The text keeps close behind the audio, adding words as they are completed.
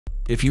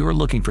If you are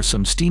looking for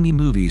some steamy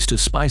movies to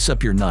spice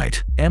up your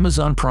night,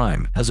 Amazon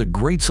Prime has a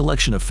great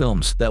selection of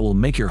films that will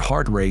make your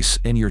heart race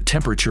and your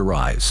temperature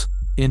rise.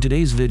 In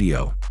today's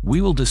video,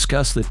 we will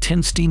discuss the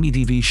 10 steamy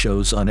TV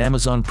shows on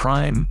Amazon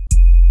Prime.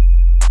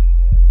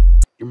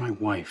 You're my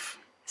wife.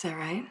 Is that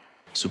right?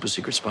 Super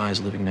secret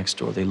spies living next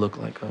door. They look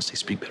like us. They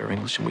speak better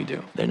English than we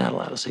do. They're not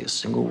allowed to say a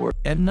single word.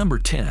 At number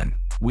 10,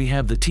 we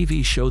have the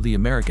TV show The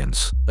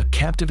Americans, a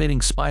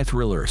captivating spy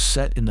thriller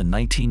set in the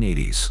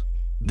 1980s.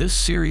 This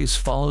series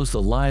follows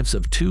the lives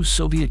of two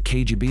Soviet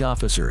KGB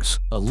officers,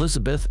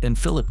 Elizabeth and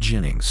Philip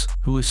Jennings,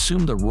 who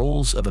assume the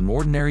roles of an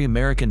ordinary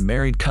American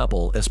married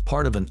couple as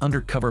part of an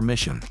undercover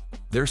mission.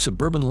 Their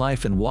suburban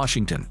life in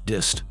Washington,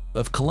 D.C.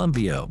 of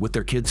Columbia with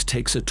their kids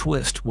takes a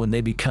twist when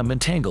they become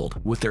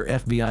entangled with their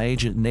FBI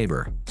agent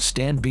neighbor,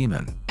 Stan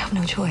Beeman. I have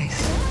no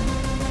choice.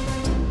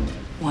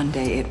 One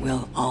day it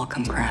will all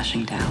come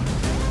crashing down.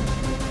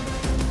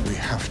 We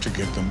have to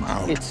get them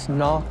out. It's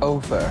not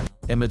over.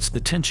 Amidst the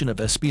tension of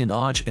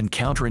espionage and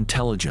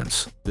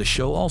counterintelligence, the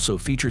show also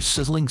features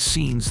sizzling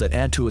scenes that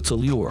add to its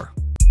allure.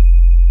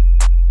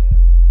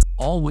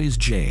 Always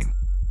Jane.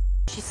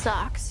 She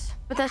sucks,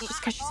 but that's just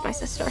because she's my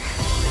sister.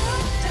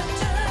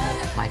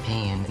 My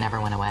pain never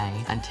went away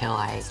until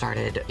I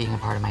started being a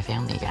part of my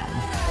family again.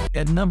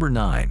 At number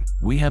 9,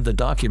 we have the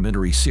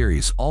documentary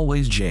series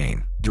Always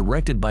Jane,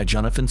 directed by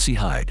Jonathan C.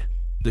 Hyde.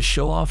 The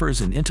show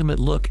offers an intimate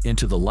look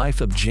into the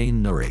life of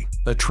Jane Nuri,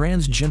 a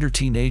transgender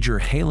teenager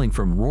hailing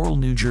from rural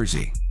New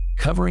Jersey.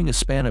 Covering a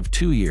span of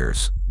 2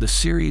 years, the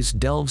series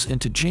delves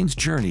into Jane's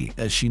journey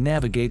as she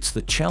navigates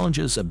the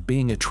challenges of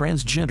being a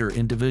transgender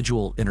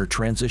individual in her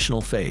transitional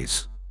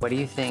phase. What do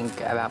you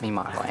think about me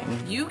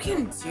modeling? You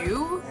can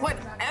do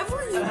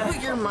whatever you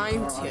put your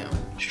mind to.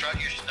 Strut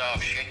your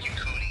stuff, shake your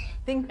cootie.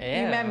 Think you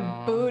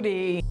meant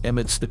booty.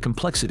 Amidst the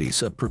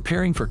complexities of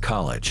preparing for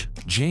college,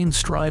 Jane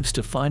strives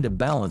to find a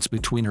balance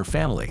between her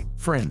family,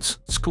 friends,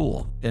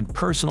 school, and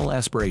personal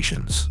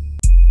aspirations.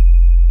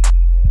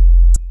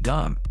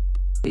 Dom.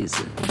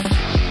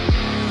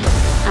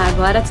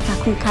 Agora tu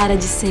tá com cara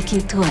de ser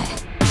quem tu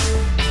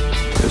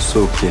é. Eu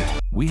sou o quê?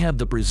 We have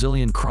the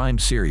Brazilian crime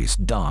series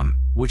Dom,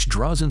 which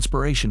draws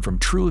inspiration from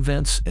true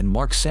events and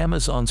marks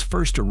Amazon's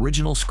first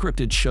original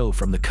scripted show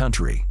from the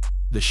country.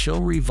 The show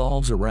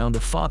revolves around a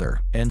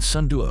father and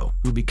son duo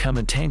who become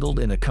entangled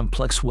in a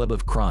complex web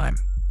of crime.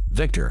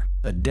 Victor,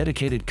 a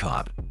dedicated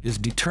cop, is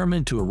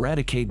determined to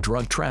eradicate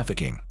drug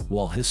trafficking,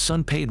 while his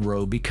son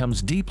Pedro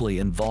becomes deeply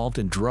involved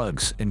in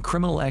drugs and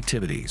criminal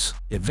activities,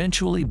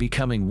 eventually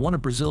becoming one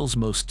of Brazil's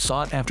most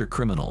sought-after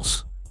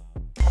criminals.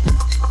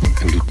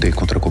 Eu lutei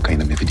contra a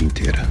cocaína minha vida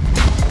inteira.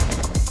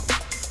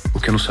 O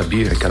que eu não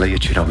sabia é que ela ia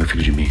tirar o meu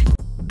filho de mim.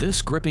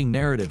 This gripping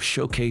narrative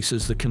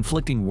showcases the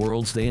conflicting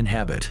worlds they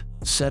inhabit,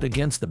 set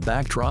against the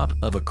backdrop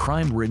of a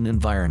crime-ridden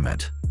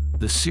environment.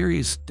 The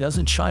series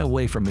doesn't shy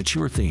away from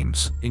mature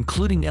themes,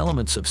 including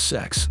elements of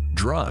sex,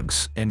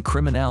 drugs, and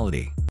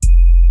criminality.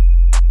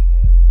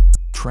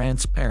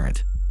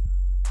 Transparent.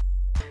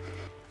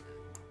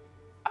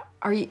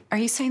 Are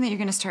you saying that you're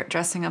going to start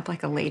dressing up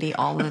like a lady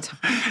all the time?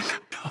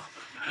 No,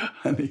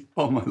 honey,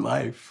 all my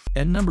life.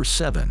 At number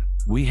 7,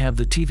 we have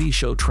the TV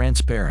show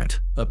Transparent,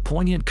 a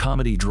poignant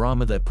comedy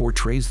drama that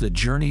portrays the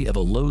journey of a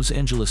Los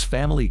Angeles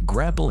family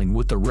grappling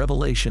with the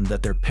revelation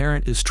that their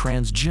parent is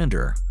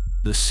transgender.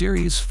 The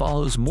series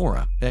follows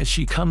Maura as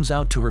she comes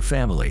out to her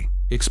family,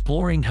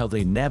 exploring how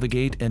they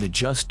navigate and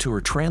adjust to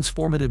her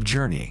transformative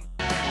journey.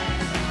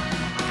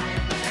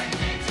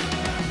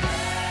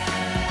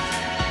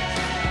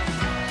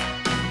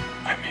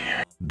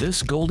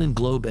 This Golden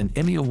Globe and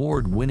Emmy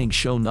Award-winning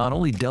show not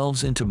only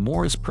delves into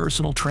Maura's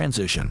personal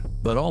transition,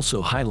 but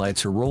also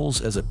highlights her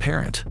roles as a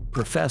parent,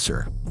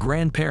 professor,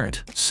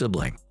 grandparent,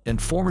 sibling, and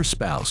former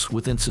spouse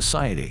within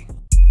society.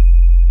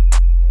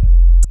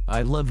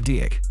 I Love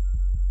Dick.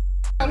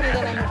 Tell me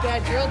that I'm a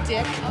bad girl,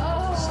 Dick.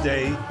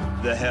 Stay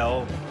the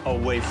hell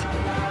away from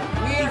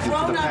me. We are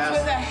grown-ups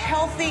with a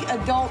healthy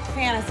adult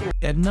fantasy.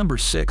 At number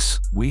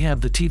 6, we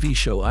have the TV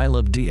show I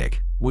Love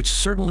Dick, which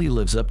certainly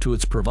lives up to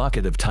its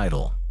provocative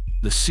title.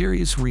 The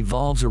series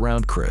revolves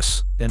around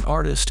Chris, an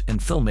artist and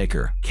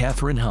filmmaker,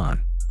 Catherine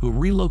Hahn, who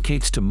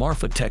relocates to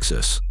Marfa,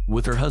 Texas,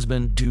 with her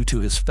husband due to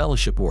his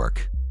fellowship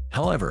work.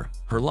 However,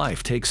 her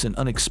life takes an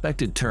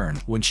unexpected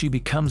turn when she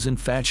becomes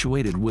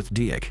infatuated with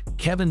Dick,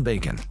 Kevin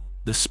Bacon,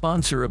 the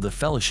sponsor of the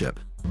fellowship.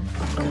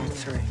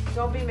 Sorry.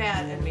 Don't be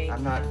mad at me.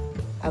 I'm not.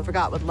 I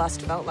forgot what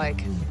lust felt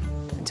like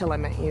until I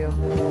met you.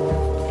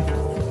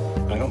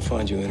 I don't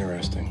find you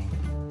interesting.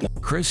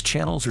 Chris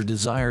channels her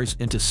desires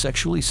into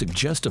sexually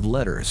suggestive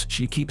letters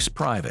she keeps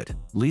private,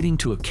 leading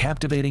to a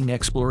captivating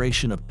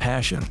exploration of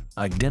passion,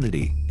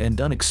 identity,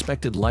 and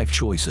unexpected life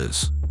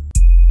choices.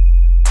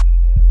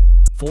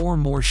 4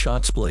 more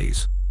shots,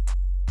 please.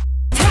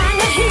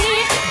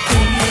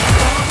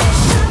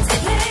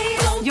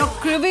 You're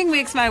giving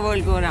makes my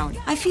world go round.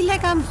 I feel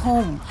like I'm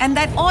home, and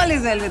that all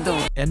is well with the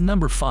world. At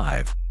number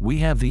 5, we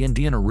have the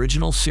Indian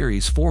original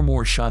series 4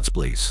 More Shots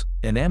Please,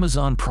 an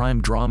Amazon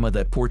Prime drama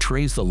that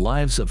portrays the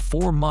lives of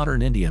 4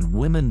 modern Indian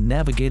women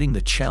navigating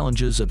the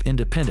challenges of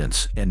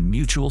independence and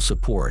mutual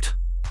support.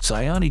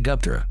 Sayani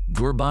Gupta,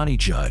 Gurbani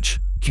Judge,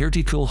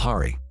 Kirti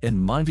Kulhari, and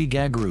Manvi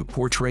Gagru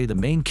portray the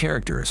main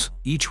characters,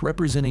 each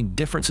representing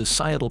different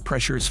societal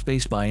pressures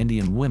faced by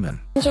Indian women.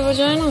 That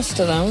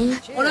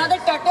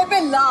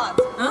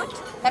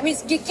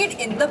means kick it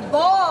in the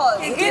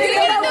balls.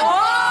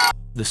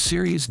 The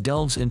series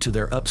delves into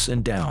their ups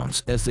and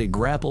downs as they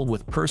grapple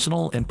with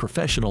personal and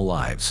professional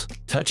lives,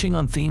 touching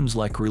on themes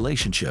like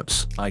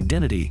relationships,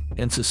 identity,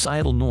 and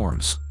societal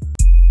norms.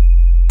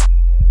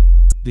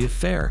 The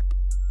Affair.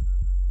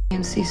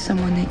 And see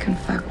someone they can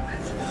fuck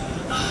with.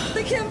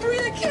 I can't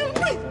breathe, I can't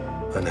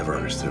breathe. I never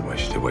understood why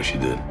she did what she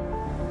did.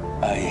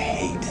 I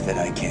hate that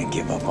I can't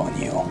give up on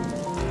you.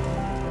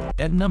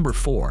 At number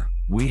 4,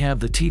 we have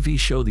the TV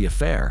show The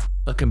Affair,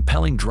 a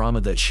compelling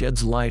drama that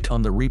sheds light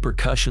on the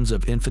repercussions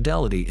of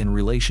infidelity in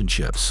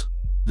relationships.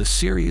 The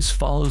series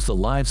follows the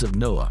lives of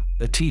Noah,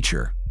 a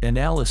teacher, and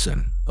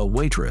Allison, a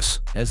waitress,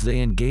 as they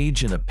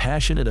engage in a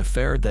passionate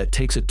affair that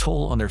takes a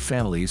toll on their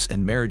families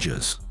and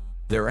marriages.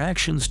 Their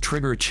actions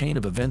trigger a chain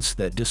of events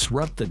that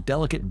disrupt the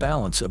delicate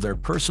balance of their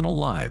personal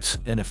lives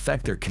and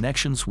affect their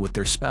connections with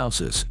their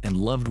spouses and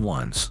loved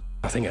ones.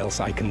 Nothing else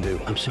I can do.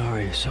 I'm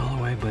sorry,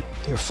 Soloway, but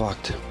You're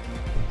fucked.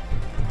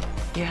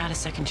 You had a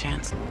second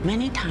chance.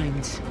 Many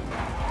times.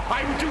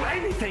 I would do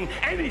anything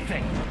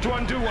to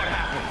undo what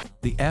happened.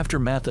 The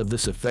aftermath of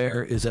this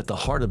affair is at the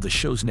heart of the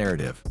show's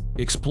narrative,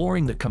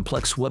 exploring the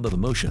complex web of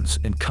emotions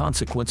and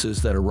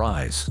consequences that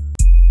arise.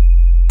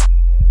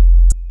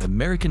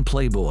 American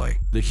Playboy,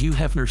 the Hugh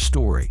Hefner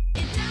story.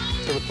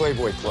 To the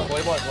Playboy Club.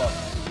 Playboy Club.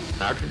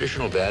 Our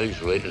traditional values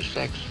related to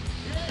sex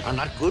are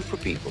not good for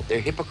people.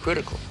 They're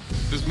hypocritical.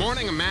 This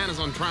morning, a man is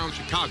on trial in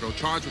Chicago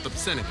charged with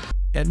obscenity.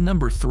 At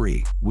number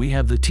 3, we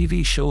have the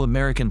TV show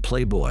American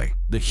Playboy,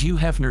 the Hugh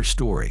Hefner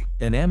story,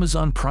 an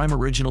Amazon Prime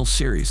original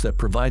series that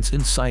provides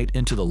insight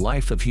into the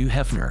life of Hugh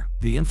Hefner,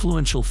 the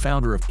influential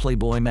founder of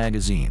Playboy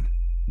magazine.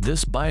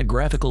 This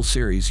biographical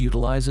series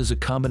utilizes a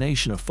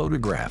combination of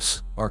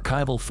photographs,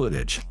 archival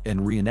footage,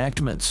 and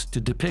reenactments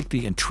to depict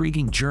the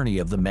intriguing journey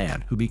of the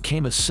man who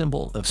became a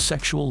symbol of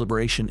sexual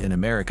liberation in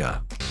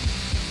America.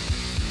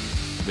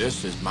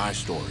 This is my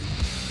story.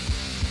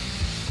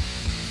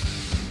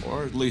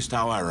 Or at least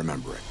how I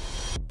remember it.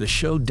 The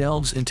show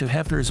delves into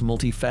Hefner's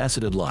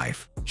multifaceted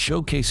life,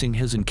 showcasing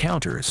his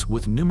encounters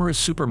with numerous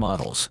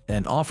supermodels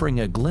and offering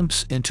a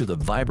glimpse into the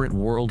vibrant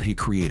world he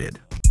created.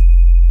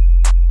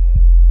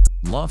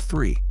 Law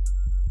 3.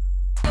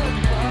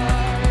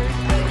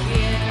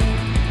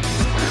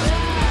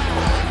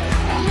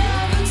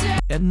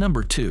 At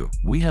number 2,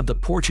 we have the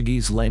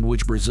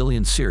Portuguese-language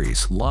Brazilian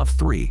series Law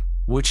 3,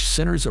 which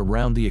centers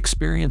around the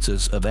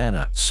experiences of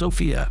Ana,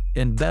 Sofia,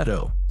 and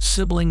Beto,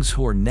 siblings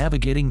who are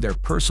navigating their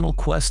personal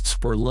quests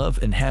for love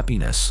and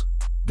happiness.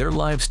 Their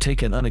lives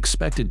take an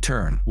unexpected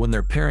turn when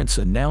their parents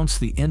announce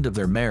the end of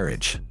their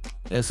marriage,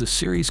 as the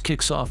series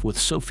kicks off with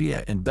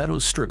Sofia and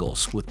Beto's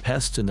struggles with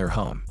pests in their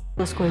home.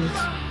 As coisas.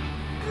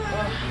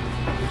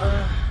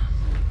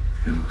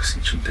 Eu nunca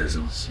senti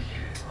tesão assim.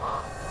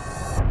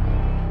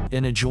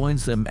 Anna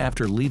joins them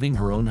after leaving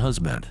her own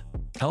husband.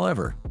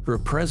 However, her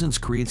presence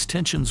creates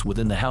tensions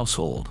within the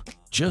household.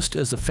 Just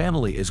as the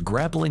family is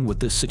grappling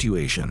with this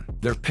situation,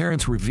 their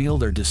parents reveal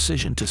their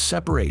decision to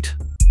separate.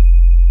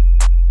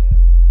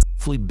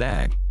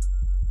 Fleabag.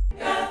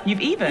 You've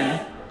even?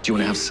 Do you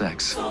want to have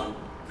sex?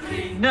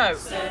 No.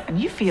 And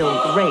you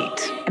feel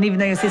great. And even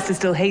though your sister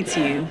still hates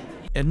you.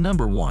 At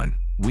number 1,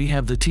 we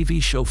have the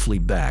TV show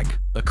Fleabag,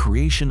 a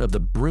creation of the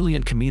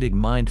brilliant comedic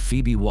mind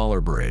Phoebe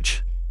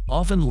Waller-Bridge.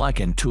 Often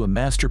likened to a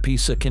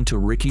masterpiece akin to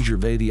Ricky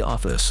Gervais' The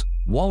Office,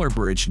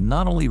 Waller-Bridge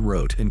not only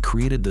wrote and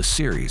created the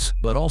series,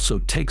 but also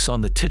takes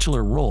on the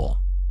titular role.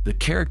 The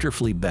character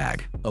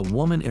Fleabag, a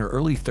woman in her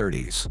early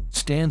 30s,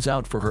 stands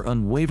out for her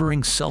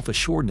unwavering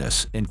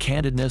self-assuredness and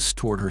candidness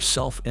toward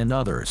herself and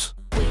others.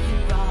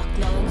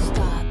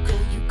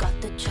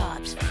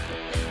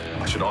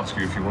 I should ask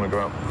you if you want to go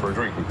out for a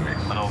drink with me,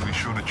 and I'll be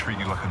sure to treat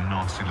you like a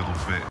nasty little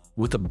bit.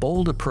 With a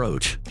bold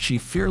approach, she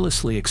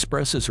fearlessly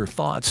expresses her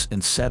thoughts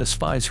and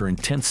satisfies her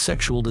intense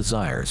sexual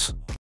desires.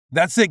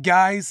 That's it,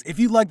 guys. If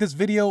you like this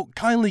video,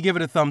 kindly give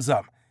it a thumbs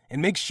up,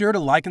 and make sure to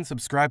like and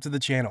subscribe to the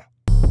channel.